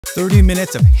30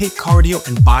 minutes of HIIT cardio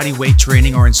and body weight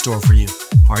training are in store for you.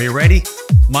 Are you ready?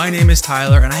 My name is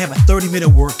Tyler and I have a 30-minute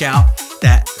workout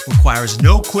that requires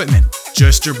no equipment,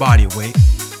 just your body weight.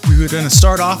 We're gonna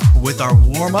start off with our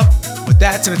warm-up. With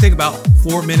that, it's gonna take about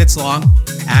 4 minutes long.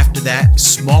 After that,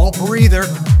 small breather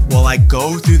while I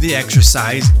go through the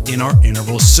exercise in our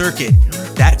interval circuit.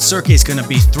 That circuit is gonna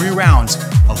be 3 rounds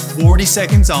of 40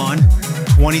 seconds on,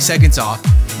 20 seconds off,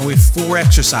 and we have 4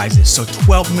 exercises, so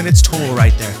 12 minutes total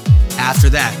right there. After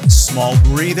that, small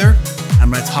breather.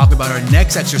 I'm gonna talk about our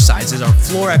next exercises, our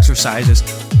floor exercises,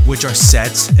 which are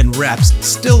sets and reps.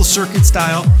 Still circuit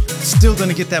style, still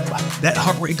gonna get that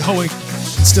heart rate going,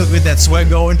 still get that sweat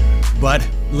going, but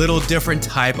little different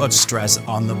type of stress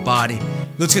on the body.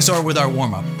 Let's get started with our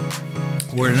warm-up.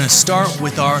 We're gonna start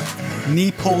with our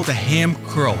knee pull to ham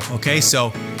curl, okay?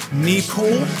 So knee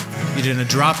pull, you're gonna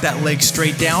drop that leg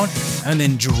straight down and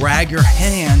then drag your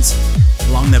hands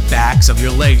along the backs of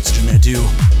your legs. You're gonna do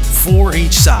 4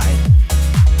 each side.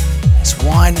 That's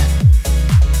 1,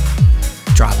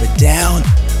 drop it down,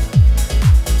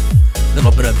 a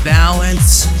little bit of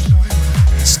balance,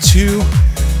 that's 2,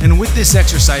 and with this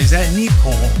exercise, that knee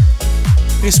pull,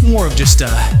 it's more of just a,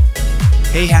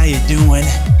 hey, how you doing,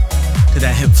 to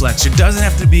that hip flexor. It doesn't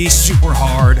have to be super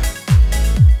hard,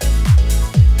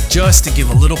 just to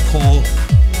give a little pull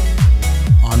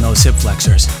on those hip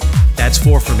flexors. That's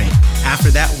 4 for me. After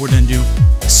that, we're gonna do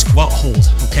a squat hold,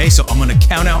 okay? So I'm gonna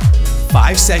count out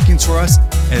 5 seconds for us,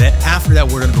 and then after that,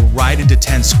 we're gonna go right into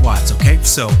 10 squats, okay?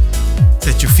 So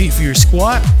set your feet for your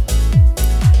squat.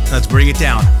 Let's bring it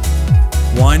down.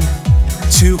 1,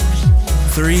 2,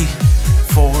 3,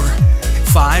 4,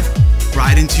 5,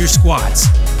 right into your squats.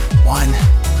 1,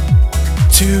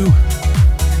 2,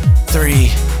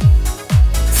 3,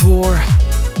 4,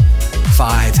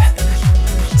 5,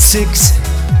 6,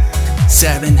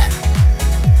 7,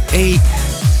 8,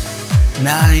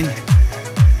 9,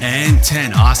 and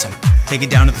 10. Awesome. Take it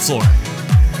down to the floor.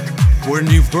 We're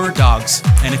gonna do bird dogs,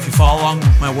 and if you follow along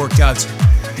with my workouts,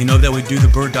 you know that we do the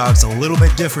bird dogs a little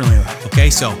bit differently, okay?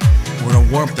 So we're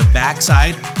gonna warm up the back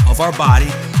side of our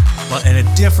body, but in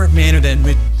a different manner than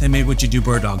maybe what you do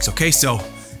bird dogs, okay? So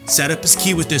setup is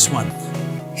key with this one.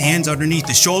 Hands underneath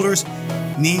the shoulders,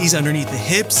 knees underneath the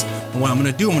hips. And what I'm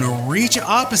gonna do, I'm gonna reach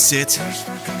opposite,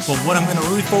 but what I'm gonna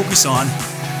really focus on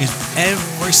is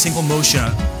every single motion.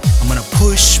 I'm gonna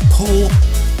push, pull,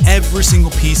 every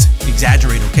single piece,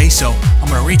 exaggerate, okay? So I'm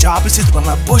gonna reach opposite, but I'm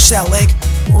gonna push that leg,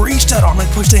 reach that arm, and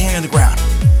push the hand on the ground.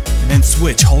 And then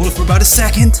switch, hold it for about a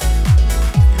second.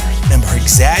 Remember,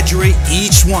 exaggerate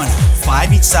each one,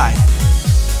 5 each side.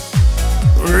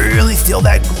 Really feel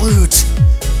that glute.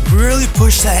 Really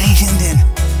push that hand in.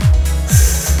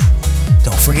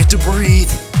 Don't forget to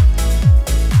breathe.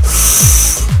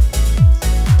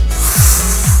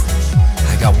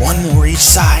 I got 1 more each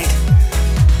side.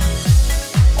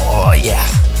 Oh yeah.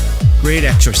 Great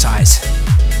exercise.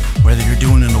 Whether you're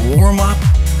doing it in a warm-up,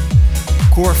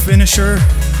 core finisher,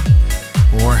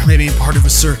 or maybe part of a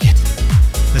circuit.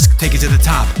 Let's take it to the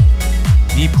top.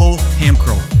 Knee pull, ham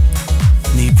curl.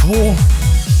 Knee pull,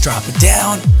 drop it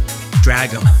down, drag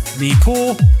them. Knee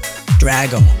pull, drag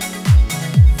them.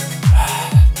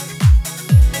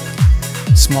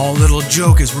 Small little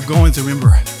joke as we're going through,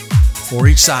 remember, 4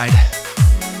 each side.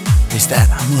 Is that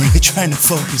I'm really trying to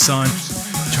focus on,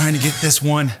 trying to get this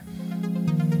one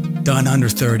done under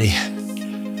 30.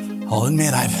 I'll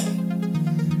admit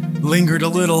I've lingered a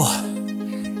little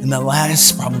in the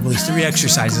last probably 3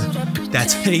 exercises.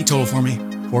 That's 8 total for me,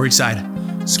 4 each side.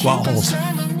 Squat hold.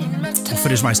 I'll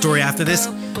finish my story after this.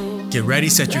 Get ready,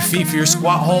 set your feet for your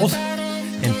squat hold.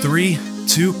 In 3,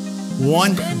 2,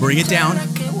 1, bring it down.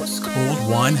 Hold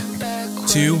 1,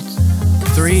 2,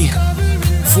 3,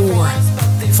 4,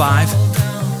 5.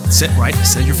 Sit right,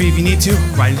 set your feet if you need to,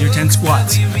 right into your 10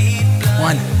 squats.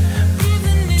 1,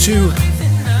 2,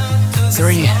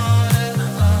 3,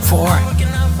 4,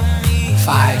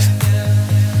 5,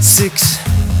 6,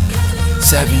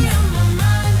 7,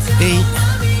 8,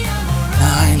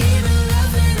 9,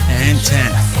 and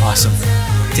 10. Awesome.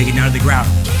 Take it down to the ground.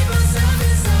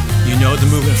 You know the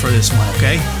movement for this one,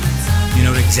 okay? You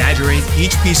know to exaggerate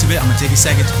each piece of it. I'm gonna take a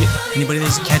second to get anybody that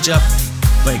needs to catch up,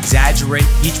 but exaggerate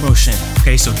each motion,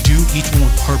 okay? So do each one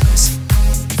with purpose.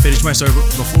 Finish my story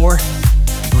before,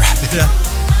 wrap it up,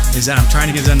 is that I'm trying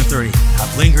to get it under 30.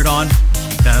 I've lingered on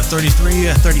the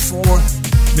 33, 34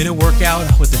 minute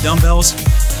workout with the dumbbells.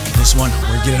 This one,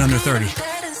 we're getting under 30.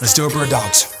 Let's do our bird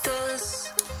dogs.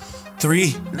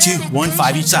 3, 2, 1,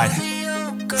 5 each side.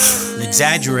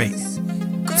 Exaggerate.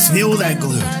 Feel that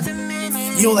glute.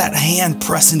 Feel that hand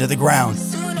press into the ground.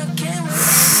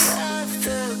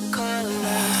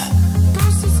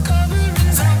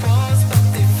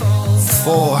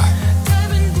 4,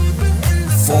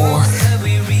 4,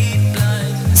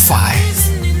 5,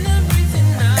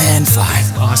 and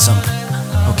 5. Awesome.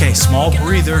 Okay, small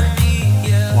breather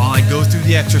while I go through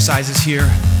the exercises here.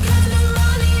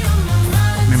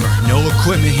 Remember, no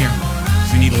equipment here.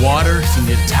 If you need water, if you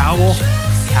need a towel,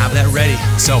 have that ready.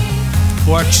 So,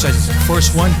 4 exercises.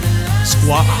 First one,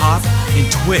 squat, hop,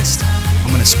 and twist. I'm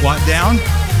gonna squat down,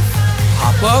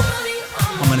 hop up,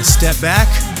 I'm gonna step back,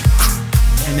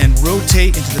 and then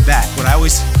rotate into the back. What I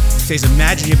always say is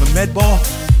imagine you have a med ball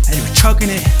and you're chucking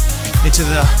it into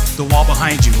the wall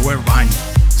behind you, or wherever behind you.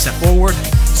 Step forward,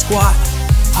 squat,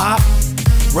 hop,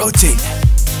 rotate.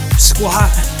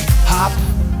 Squat, hop,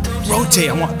 rotate.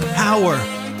 I want power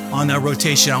on that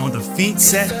rotation. I want the feet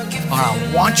set.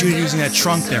 I want you using that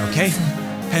trunk there, okay?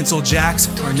 Pencil jacks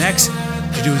are next.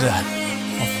 You do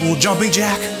a full jumping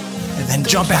jack, and then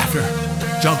jump after.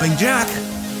 Jumping jack,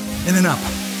 and then up.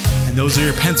 And those are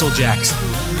your pencil jacks.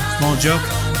 Small joke.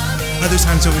 Other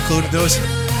times I've included those,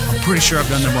 I'm pretty sure I've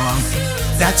done them wrong.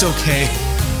 That's okay.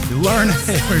 You learn,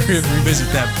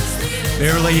 revisit them.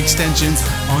 Bare leg extensions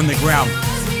on the ground.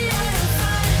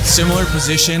 Similar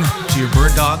position to your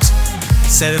bird dogs.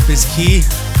 Setup is key.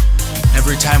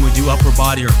 Every time we do upper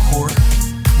body or core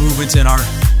movements in our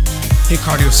HIIT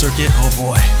cardio circuit, oh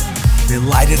boy, they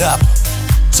light it up.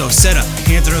 So set up,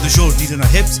 hands under the shoulders, knees on the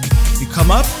hips. You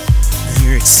come up and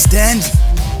you extend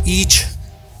each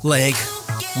leg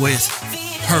with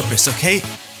purpose, okay?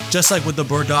 Just like with the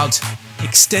bird dogs,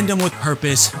 extend them with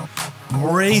purpose.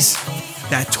 Brace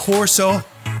that torso,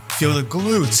 feel the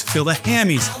glutes, feel the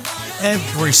hammies.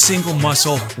 Every single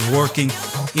muscle working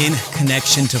in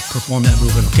connection to perform that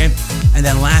movement, okay? And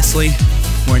then lastly,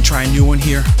 we're gonna try a new one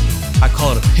here. I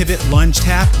call it a pivot lunge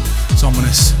tap. So I'm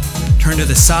gonna turn to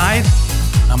the side.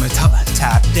 I'm gonna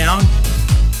tap down,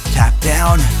 tap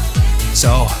down.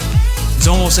 So it's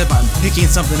almost as if I'm picking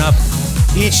something up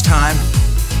each time.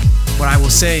 What I will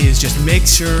say is just make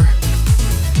sure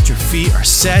that your feet are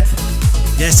set.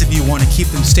 Yes, if you want to keep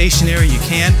them stationary, you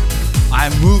can. I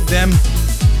move them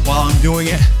while I'm doing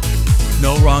it.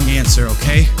 No wrong answer,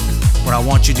 okay? What I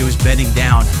want you to do is bending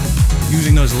down,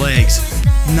 using those legs,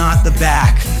 not the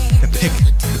back, to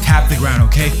tap the ground,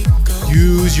 okay?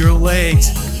 Use your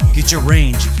legs, get your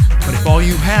range. But if all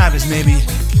you have is maybe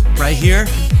right here,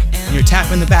 and you're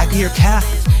tapping the back of your calf,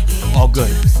 all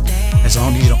good. As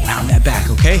long as you don't round that back,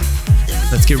 okay?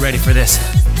 Let's get ready for this.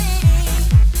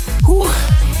 Whew.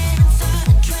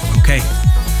 Okay,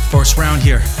 first round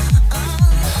here.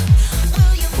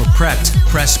 We're prepped,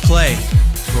 press play.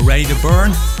 We're ready to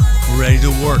burn, we're ready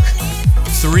to work.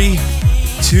 3,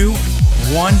 2,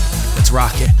 1, let's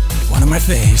rock it. One of my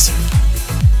faves.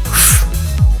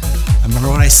 Remember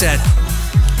what I said.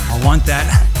 I want that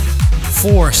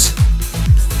force.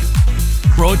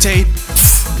 Rotate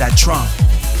that trunk.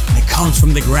 And it comes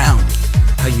from the ground.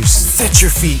 How you set your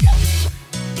feet.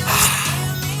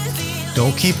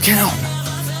 Don't keep count.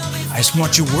 I just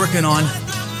want you working on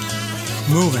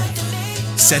moving.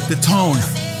 Set the tone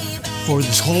for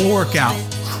this whole workout.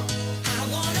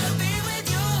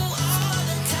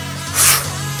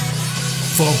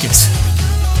 Focus.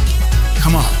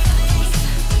 Come on.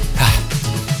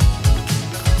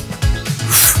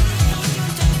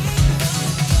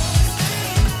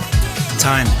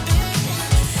 Time.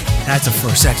 That's the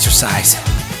first exercise.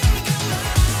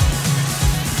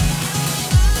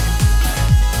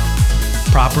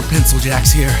 Proper pencil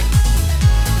jacks here.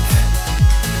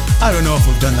 I don't know if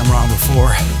we've done them wrong before.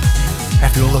 I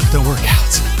have to go look at the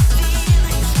workouts.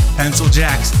 Pencil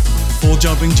jacks, full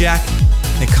jumping jack,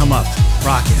 they come up,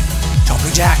 rock it.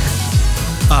 Jumping jack,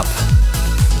 up.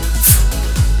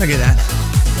 Look at that.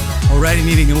 Already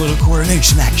needing a little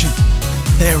coordination action.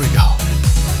 There we go.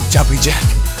 Jumping jack,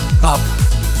 up.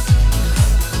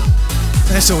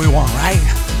 That's what we want, right?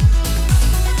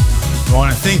 We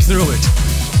want to think through it.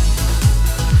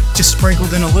 Just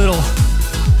sprinkled in a little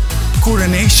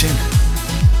coordination,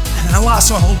 and I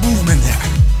lost my whole movement there.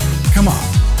 Come on.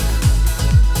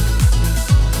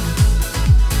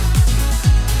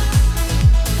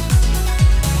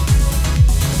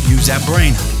 Use that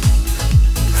brain.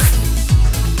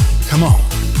 Come on.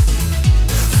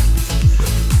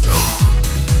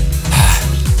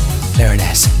 There it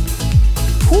is.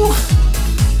 Whew.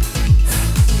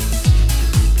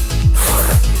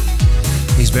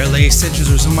 These bare leg extensions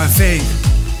are some of my fave,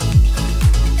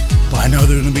 but I know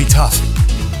they're gonna be tough.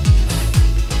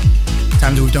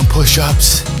 Time that we've done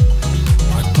push-ups,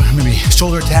 maybe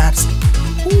shoulder taps.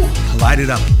 Whew. Light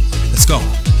it up. Let's go.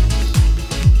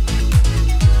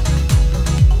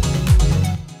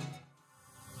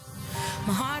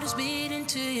 My heart is beating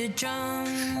to your drum.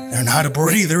 Learn how to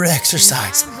breathe or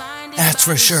exercise. That's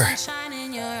for sure.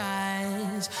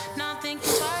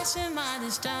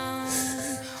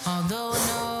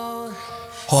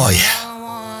 Oh yeah.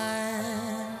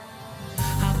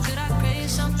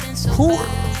 Whew.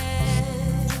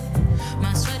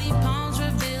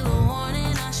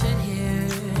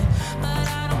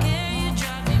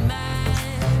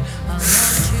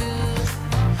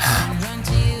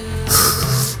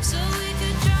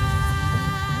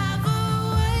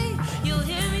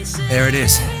 There it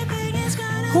is.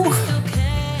 Whew.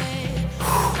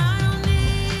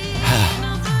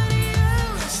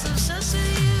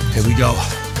 Here we go.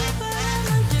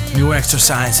 New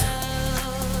exercise.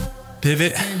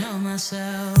 Pivot.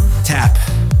 Tap.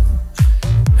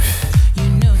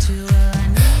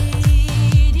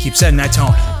 Keep setting that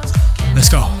tone. Let's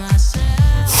go.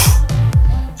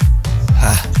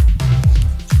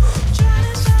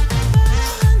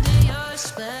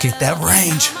 Get that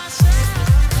range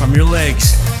from your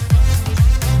legs.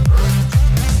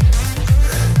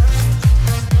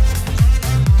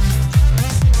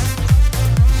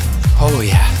 Oh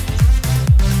yeah.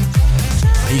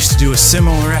 I used to do a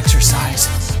similar exercise.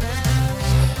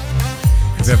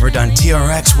 If you've ever done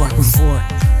TRX work before,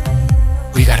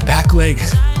 where you got a back leg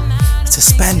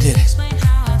suspended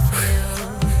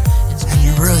and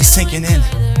you're really sinking in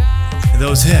to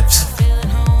those hips.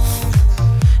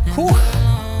 Whew.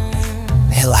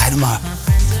 They light them up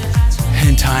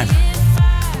in time.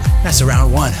 That's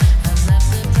round one.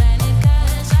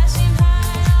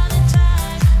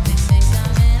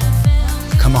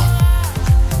 Come on.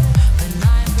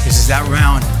 This is that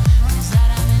round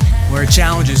where it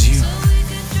challenges you.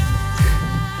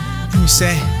 And you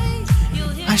say,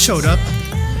 I showed up.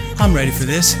 I'm ready for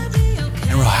this.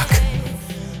 And rock.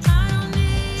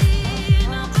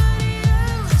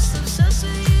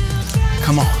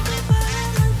 Come on.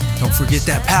 Don't forget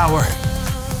that power.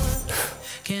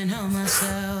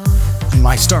 You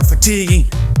might start fatiguing.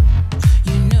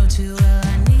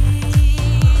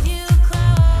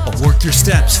 But work your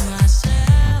steps.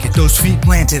 Get those feet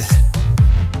planted.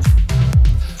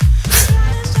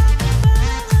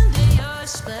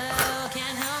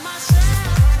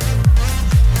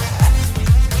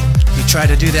 You try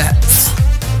to do that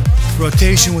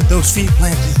rotation with those feet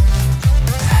planted.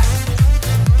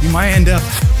 You might end up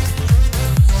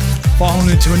falling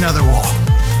into another wall.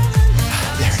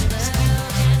 There it is.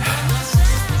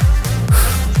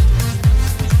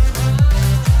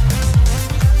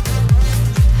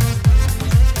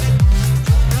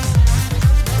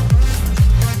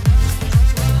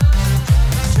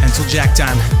 Pencil jack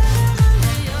time.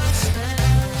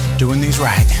 Doing these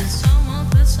right.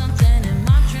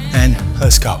 And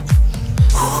let's go.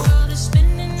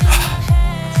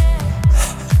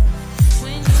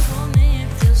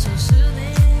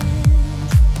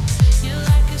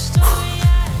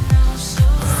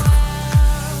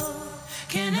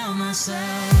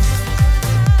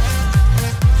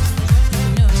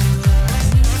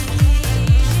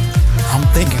 I'm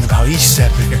thinking about each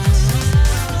step here.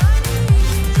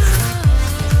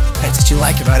 That's what you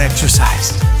like about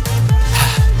exercise.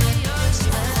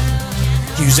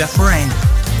 Use that brain.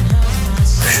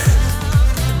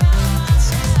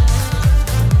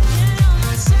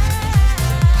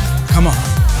 Come on.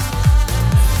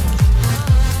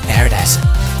 There it is.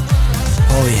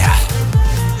 Oh yeah.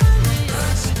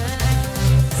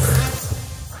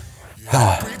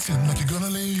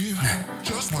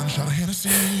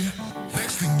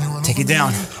 Take it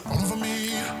down.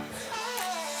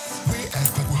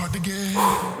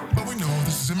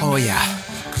 Oh yeah.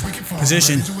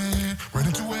 Position.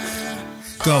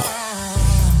 Go.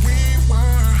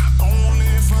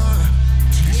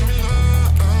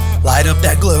 Light up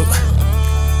that glute.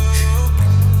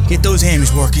 Get those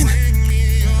hammies working.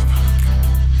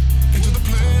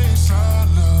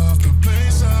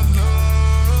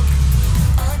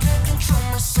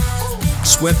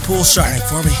 Sweat pool starting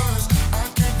for me.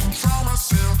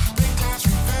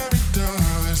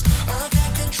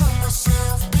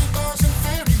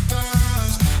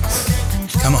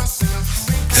 Come on.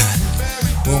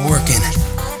 We're working.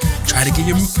 Try to get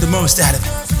the most out of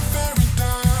it.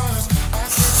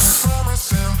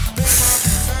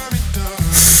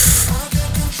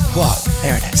 Whoa,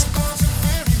 there it is.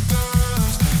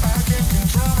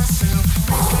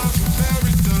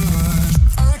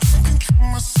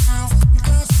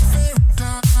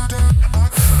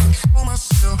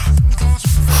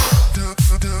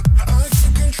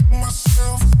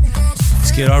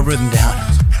 Let's get our rhythm down.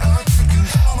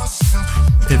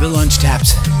 Pivot lunge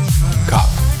taps. Go.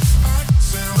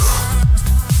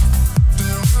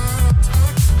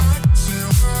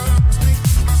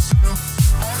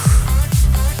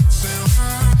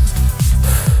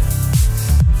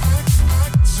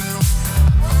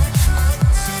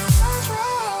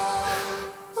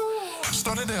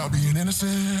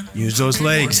 those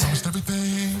legs.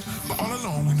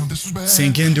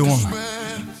 Sink into them.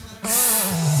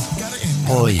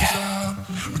 Oh yeah.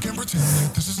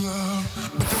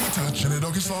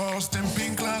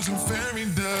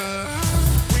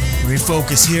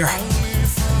 Refocus here.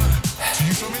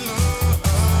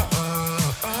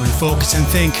 Refocus and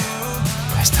think.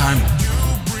 It's time.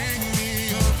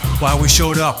 Why we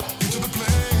showed up.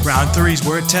 Round 3 is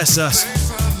where it tests us.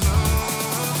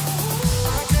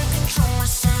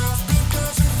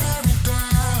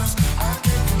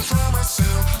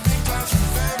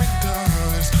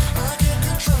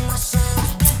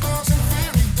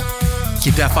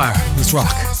 Keep that fire. Let's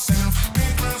rock.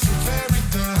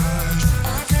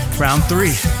 Round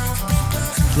 3.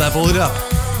 Level it up.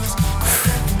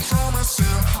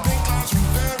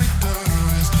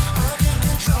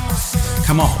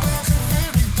 Come on.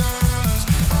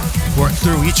 Work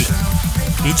through each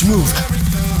move.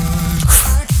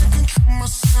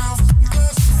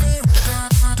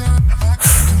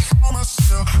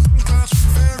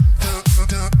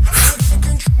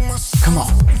 Come on.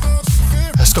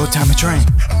 Let's go, time to train.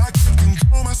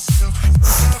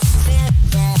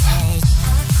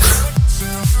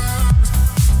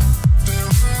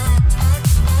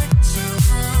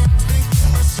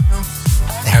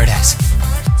 There it is.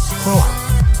 Oh,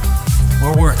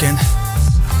 we're working.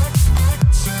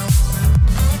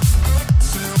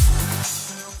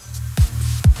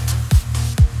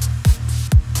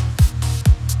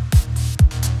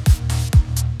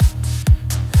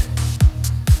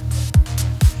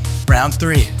 Round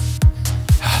 3.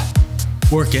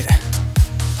 Work it.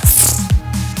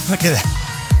 Look at that.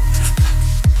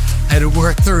 I had to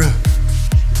work through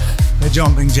the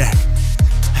jumping jack.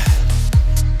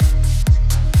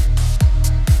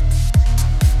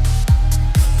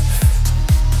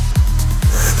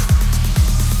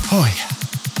 Oh yeah.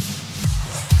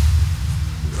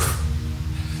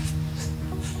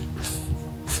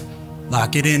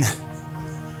 Lock it in.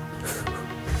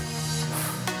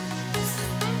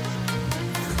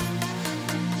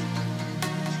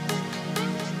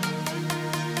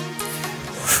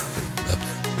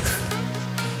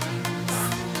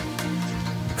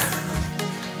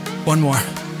 One more.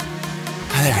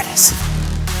 There it is.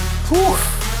 Whew.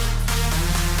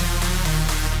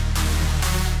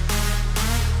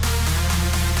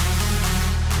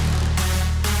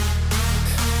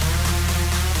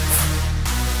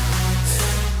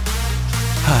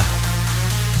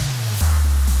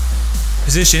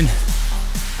 Position.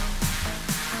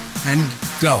 And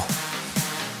go.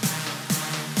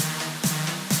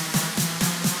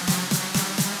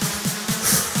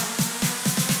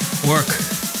 Work.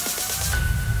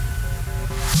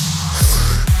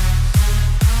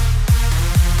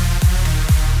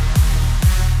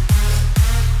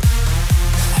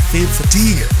 Feel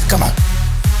fatigue. Come on.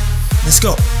 Let's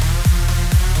go.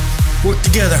 Work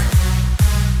together.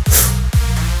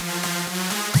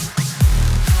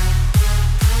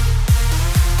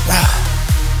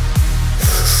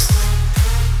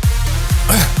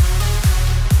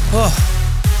 Oh.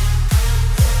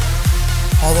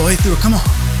 All the way through. Come on.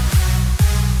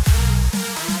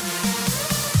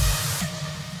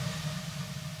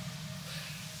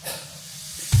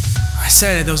 I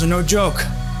said it. Those are no joke.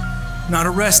 Not a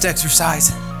rest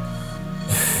exercise.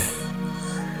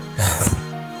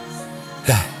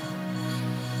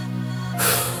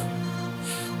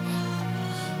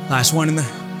 Last one in the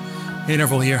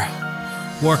interval here.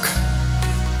 Work.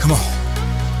 Come on.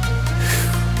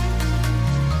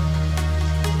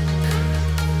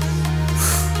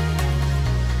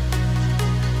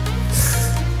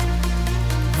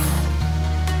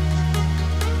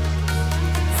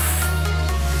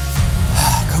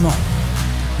 Come on.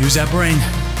 Use that brain.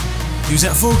 Use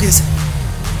that focus.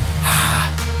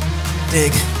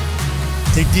 Dig.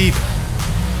 Dig deep.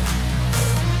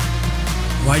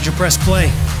 Why'd you press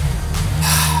play?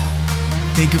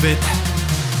 Think of it.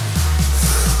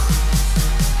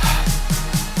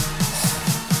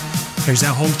 Here's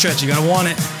that home stretch. You gotta want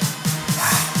it.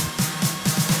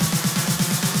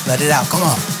 Let it out. Come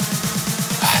on.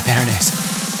 There it is.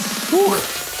 Woo.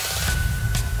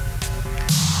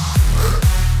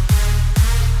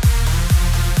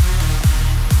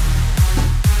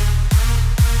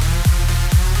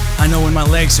 I know when my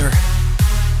legs are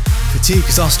fatigued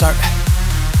because I'll start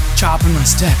chopping my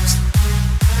steps.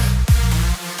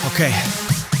 Okay,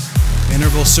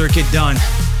 interval circuit done.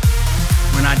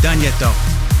 We're not done yet though.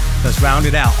 Let's round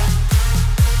it out.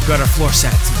 We've got our floor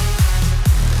sets.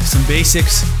 Some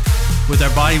basics with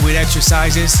our body weight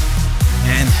exercises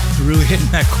and really hitting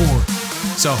that core.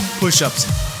 So push-ups,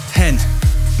 10,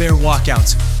 bear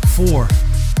walkouts, 4,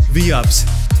 V-ups,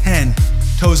 10,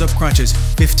 toes up crunches,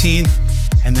 15,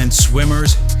 and then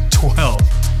swimmers, 12.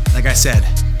 Like I said,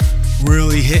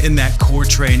 really hitting that core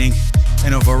training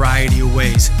in a variety of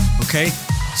ways, okay?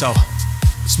 So,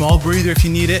 small breather if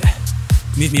you need it.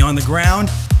 Meet me on the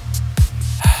ground.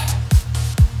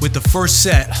 With the first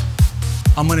set,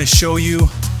 I'm gonna show you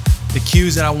the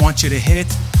cues that I want you to hit,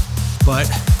 but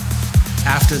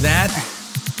after that,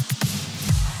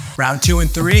 round 2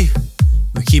 and 3,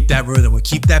 we keep that rhythm, we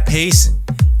keep that pace,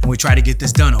 and we try to get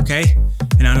this done, okay?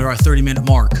 And under our 30-minute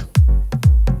mark.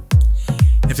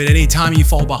 If at any time you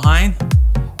fall behind,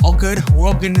 all good. We're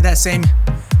all getting to that same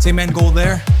end goal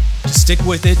there. Just stick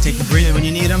with it, take a breather when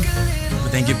you need them,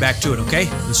 but then get back to it, okay?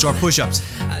 Let's do our push-ups.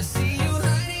 I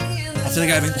feel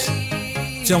like I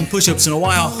haven't done push-ups in a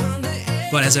while,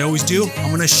 but as I always do,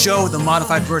 I'm gonna show the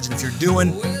modified version. If you're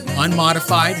doing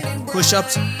unmodified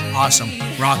push-ups, awesome,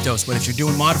 rock those. But if you're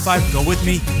doing modified, go with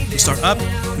me. We start up,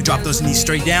 we drop those knees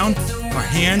straight down, our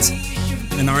hands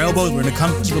and our elbows, we're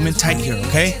gonna keep them in tight here,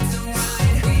 okay?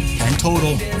 And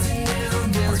total,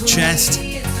 our chest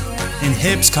and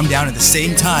hips come down at the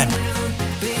same time.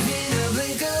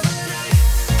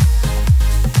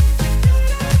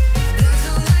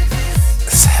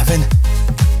 7,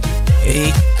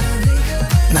 8,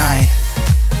 9,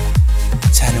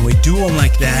 10, and we do them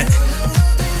like that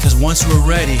because once we're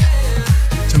ready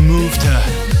to move to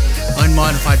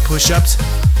unmodified push-ups,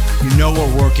 you know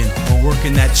we're working. We're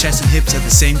working that chest and hips at the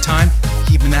same time,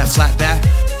 keeping that flat back,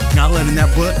 not letting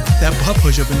that butt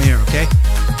push up in the air, okay?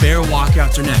 Bear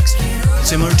walkouts are next.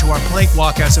 Similar to our plank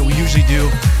walkouts that we usually do,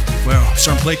 where we'll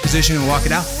start in plank position and walk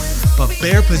it out, but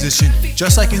bear position,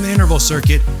 just like in the interval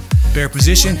circuit, bear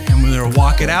position, and we're gonna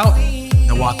walk it out,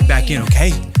 and walk it back in,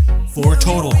 okay? 4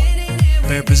 total.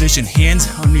 Bear position, hands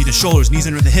underneath the shoulders, knees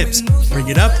under the hips. Bring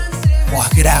it up,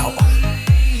 walk it out.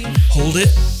 Hold it,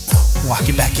 walk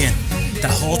it back in.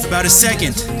 That holds about a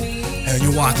second, and then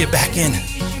you walk it back in.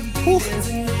 Woo.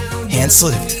 Hands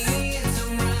slipped.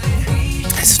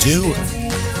 That's 2.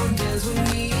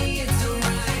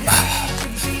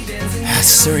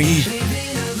 That's 3.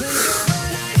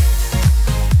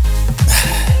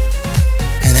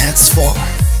 And that's 4.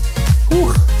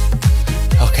 Whew.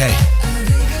 Okay,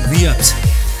 V-ups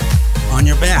on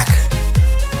your back.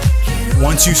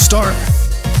 Once you start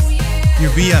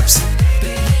your V-ups,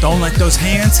 don't let those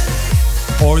hands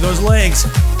or those legs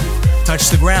touch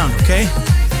the ground, okay?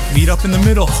 Meet up in the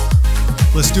middle.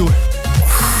 Let's do it.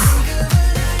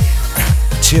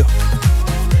 2,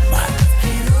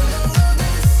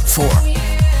 4,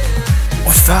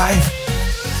 5,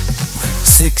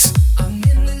 6,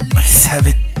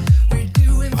 7,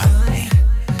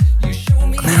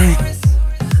 9,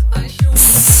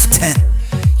 10.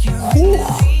 Whew.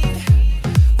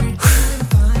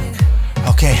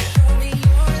 Okay.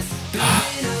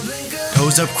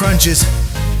 Toes up crunches.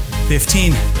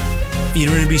 15. Feet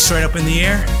are gonna be straight up in the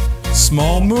air.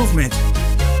 Small movement.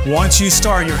 Once you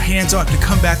start, your hands are to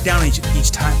come back down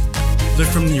each time.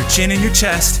 Lift from your chin and your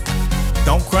chest.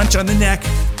 Don't crunch on the neck.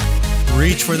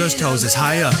 Reach for those toes as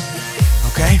high up.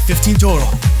 Okay, 15 total.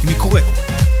 Give me quick.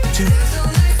 2,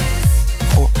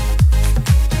 4.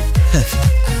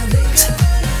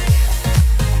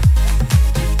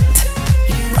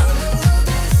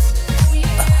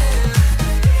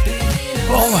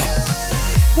 Oh,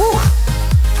 woo.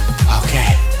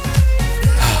 Okay.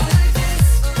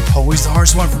 Always the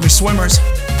hardest one for me swimmers.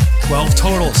 12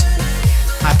 totals.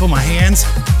 I put my hands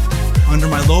under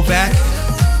my low back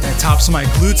and tops of my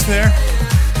glutes there.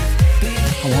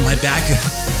 I want my back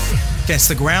against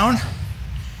the ground,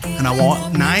 and I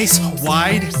want nice,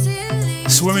 wide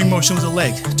swimming motion with the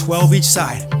leg. 12 each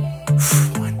side.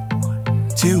 1,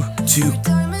 2, 2,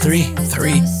 3,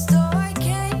 3,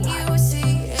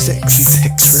 6,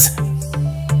 6,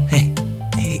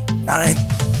 8, 9.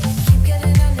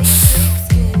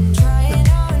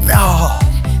 Oh.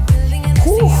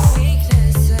 Whew.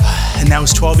 And that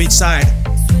was 12 each side.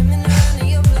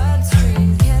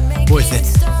 With it.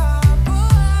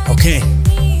 Okay.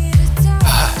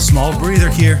 Small breather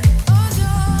here.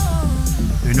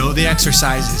 You know the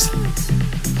exercises.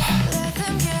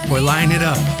 We're lining it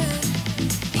up.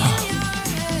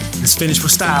 Let's finish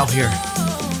with style here.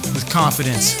 With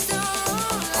confidence.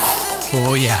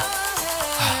 Oh yeah.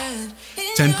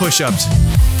 10 push-ups.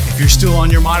 If you're still on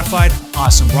your modified,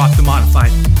 awesome, rock the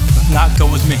modified. If not, go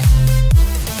with me.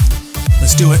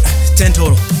 Let's do it. 10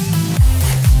 total. 1,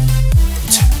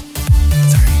 2,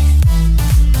 3.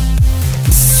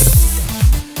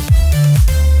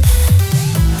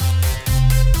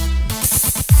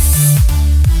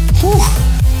 Whew.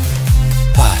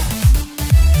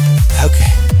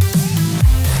 Okay.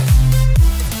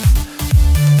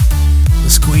 The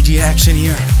squeegee action. action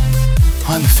here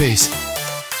on the face.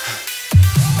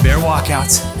 Bear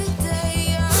walkouts.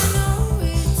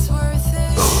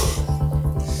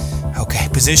 Okay,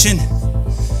 position.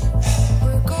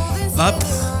 Up,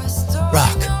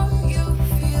 rock.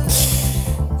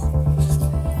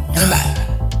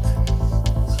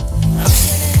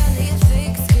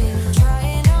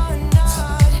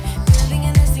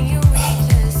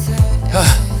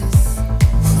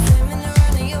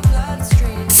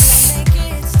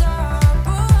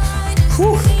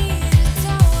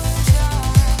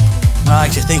 I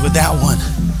like to think with that one,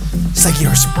 it's like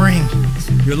you're a spring.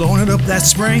 You're loading up that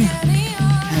spring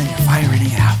and you're firing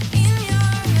it out.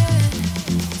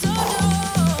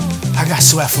 I got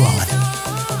sweat flowing.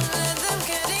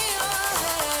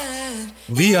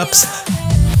 V-ups.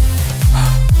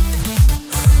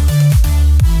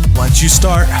 Once you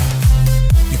start,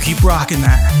 you keep rocking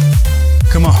that.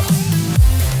 Come on.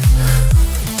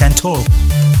 10 total.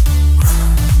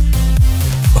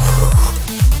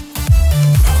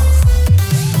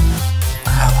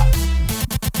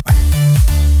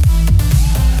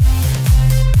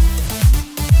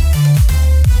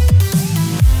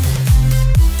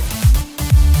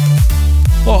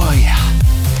 Oh yeah.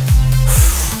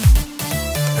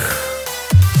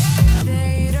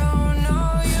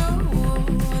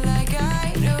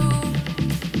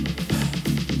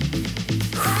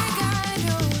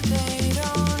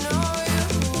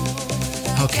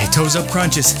 Okay, toes up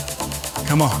crunches.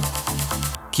 Come on.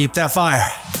 Keep that fire.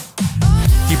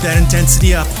 Keep that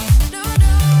intensity up.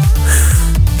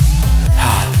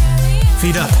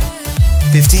 Feet up.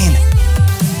 15.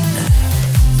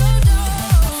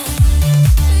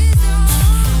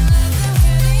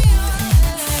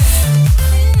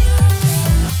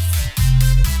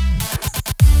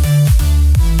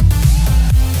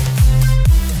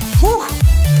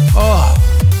 Oh,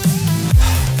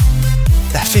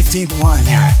 that 15th one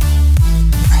there.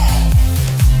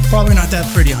 Probably not that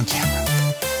pretty on camera.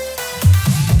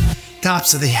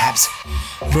 Tops of the abs,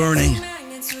 burning.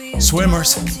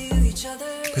 Swimmers,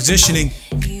 positioning.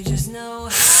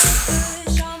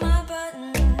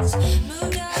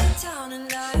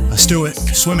 Let's do it.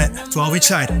 Swim it. 12 each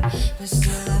side. 3,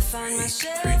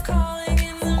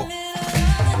 4,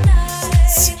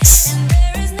 6.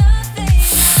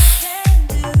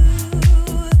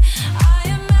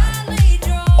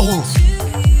 Oh,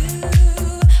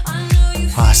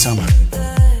 awesome.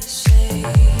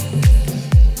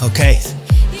 Okay.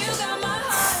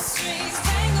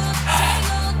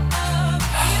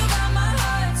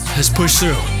 Let's push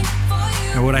through.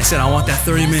 And what I said, I want that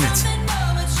 30 minutes.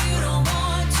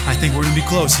 I think we're gonna be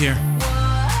close here.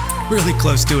 Really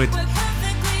close to it.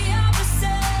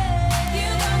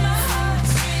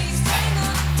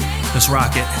 Let's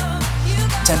rock it.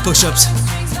 10 push-ups.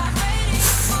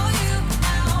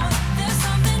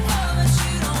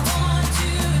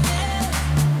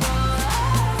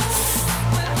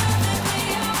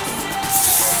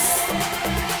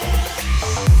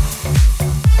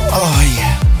 Oh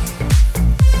yeah.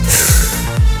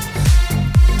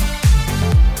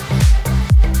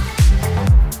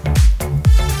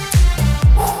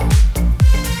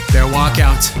 Bear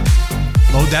walkout.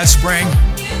 Load that spring.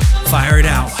 Fire it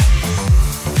out.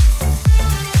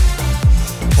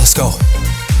 Let's go.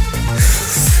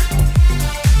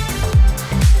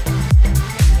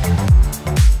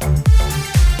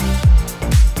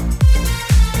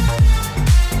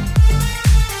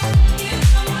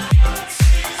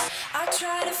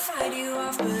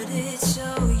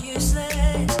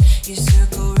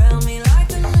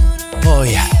 Oh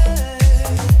yeah.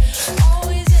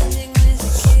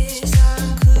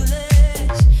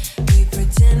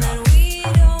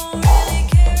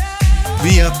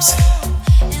 V-ups.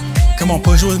 Come on,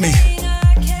 push with me.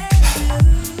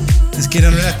 Let's get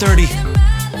under that 30.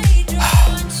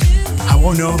 I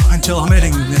won't know until I'm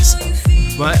hitting this,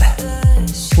 but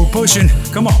we're pushing.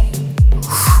 Come on.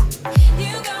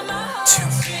 2,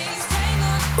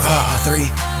 3.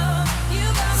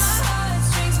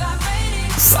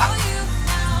 5.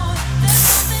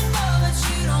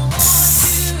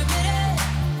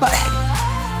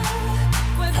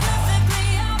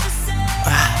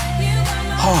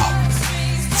 Oh,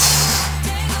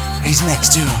 he's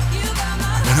next too.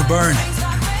 I'm gonna burn.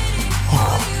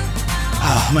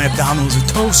 Oh, my abdominals are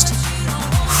toast.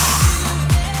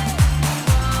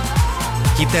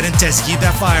 Keep that intensity, keep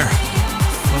that fire.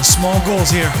 Those small goals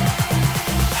here.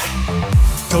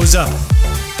 Toes up.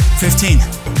 15.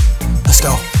 Let's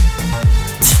go.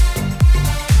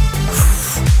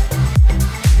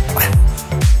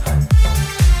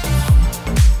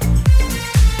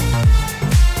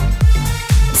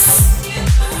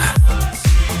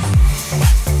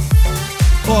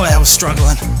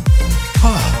 struggling.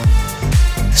 Oh,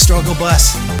 struggle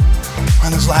bus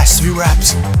on those last 3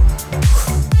 reps.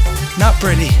 Not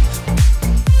pretty.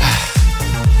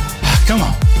 Come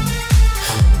on.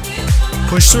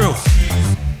 Push through.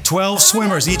 12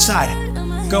 swimmers each side.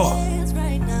 Go. 2,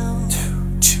 3,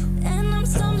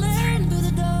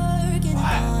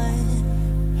 5.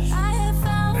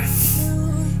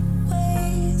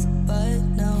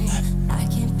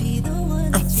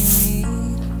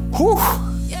 Whew.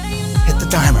 Hit the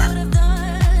timer.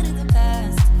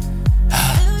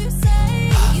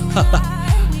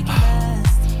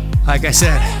 Like I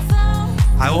said,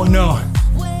 I won't know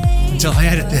until I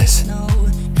edit this.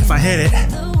 If I hit it,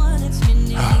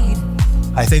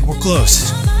 I think we're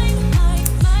close.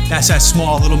 That's that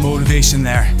small little motivation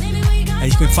there,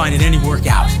 and you can find in any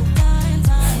workout.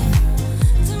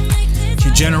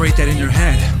 You generate that in your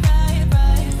head,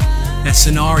 that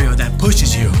scenario that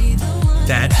pushes you,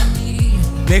 that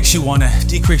makes you want to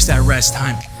decrease that rest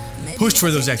time, push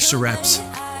for those extra reps.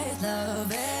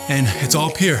 And it's all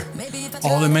pure,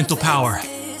 all the mental power.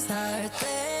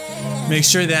 Make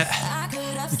sure that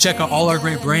you check out all our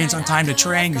great brands on Time to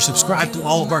Train. You're subscribed to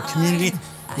all of our community.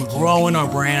 We're growing our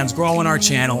brands, growing our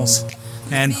channels,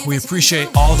 and we appreciate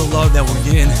all the love that we're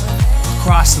getting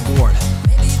across the board.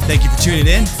 Thank you for tuning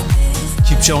in.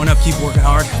 Keep showing up, keep working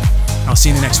hard. I'll see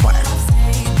you in the next one.